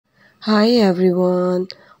Hi everyone,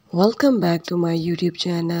 welcome back to my YouTube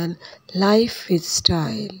channel Life with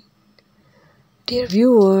Style. Dear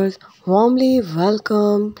viewers, warmly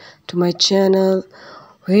welcome to my channel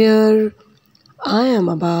where I am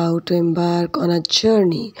about to embark on a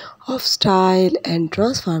journey of style and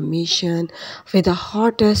transformation with the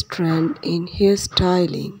hottest trend in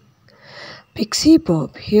hairstyling. Pixie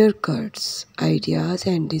bob haircuts, ideas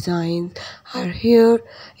and designs are here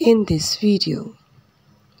in this video.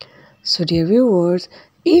 So dear viewers,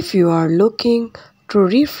 if you are looking to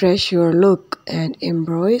refresh your look and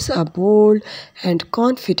embrace a bold and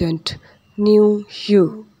confident new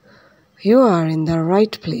you are in the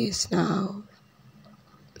right place now.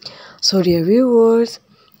 So dear viewers,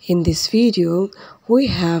 in this video, we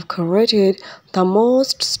have curated the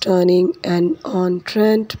most stunning and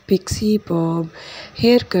on-trend pixie bob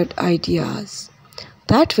haircut ideas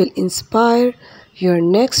that will inspire your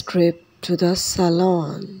next trip to the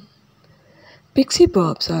salon. Pixie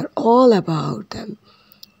bobs are all about them,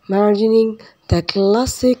 marrying the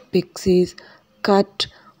classic pixies cut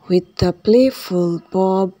with the playful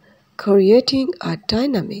bob, creating a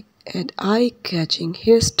dynamic and eye-catching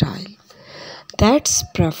hairstyle that's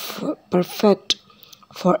perfect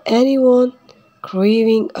for anyone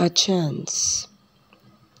craving a chance.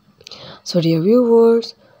 So dear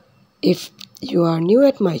viewers, if you are new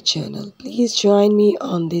at my channel, please join me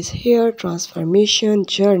on this hair transformation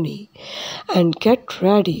journey and get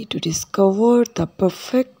ready to discover the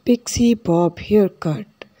perfect pixie bob haircut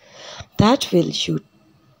that will shoot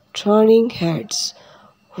turning heads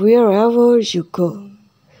wherever you go.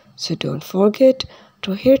 So don't forget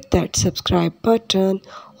to hit that subscribe button,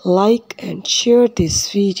 like and share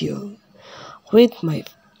this video with my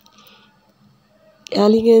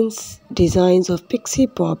elegant designs of pixie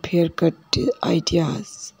bob haircut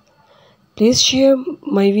ideas. Please share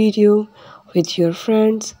my video with your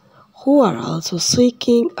friends who are also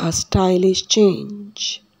seeking a stylish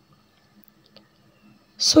change.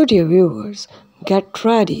 So dear viewers, get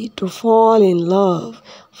ready to fall in love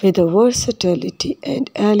with the versatility and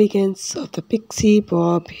elegance of the pixie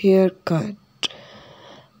bob haircut.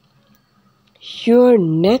 Your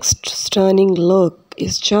next stunning look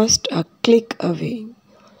is just a click away.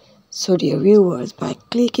 So dear viewers, by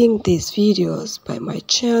clicking these videos by my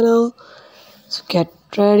channel, so get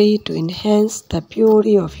ready to enhance the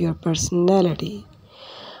beauty of your personality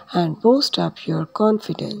and boost up your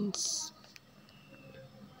confidence.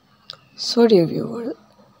 So dear viewer,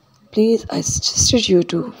 please I suggested you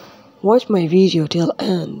to watch my video till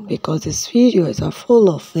end because these videos are full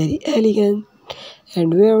of very elegant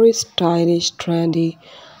and very stylish trendy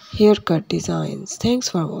haircut designs. Thanks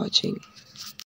for watching.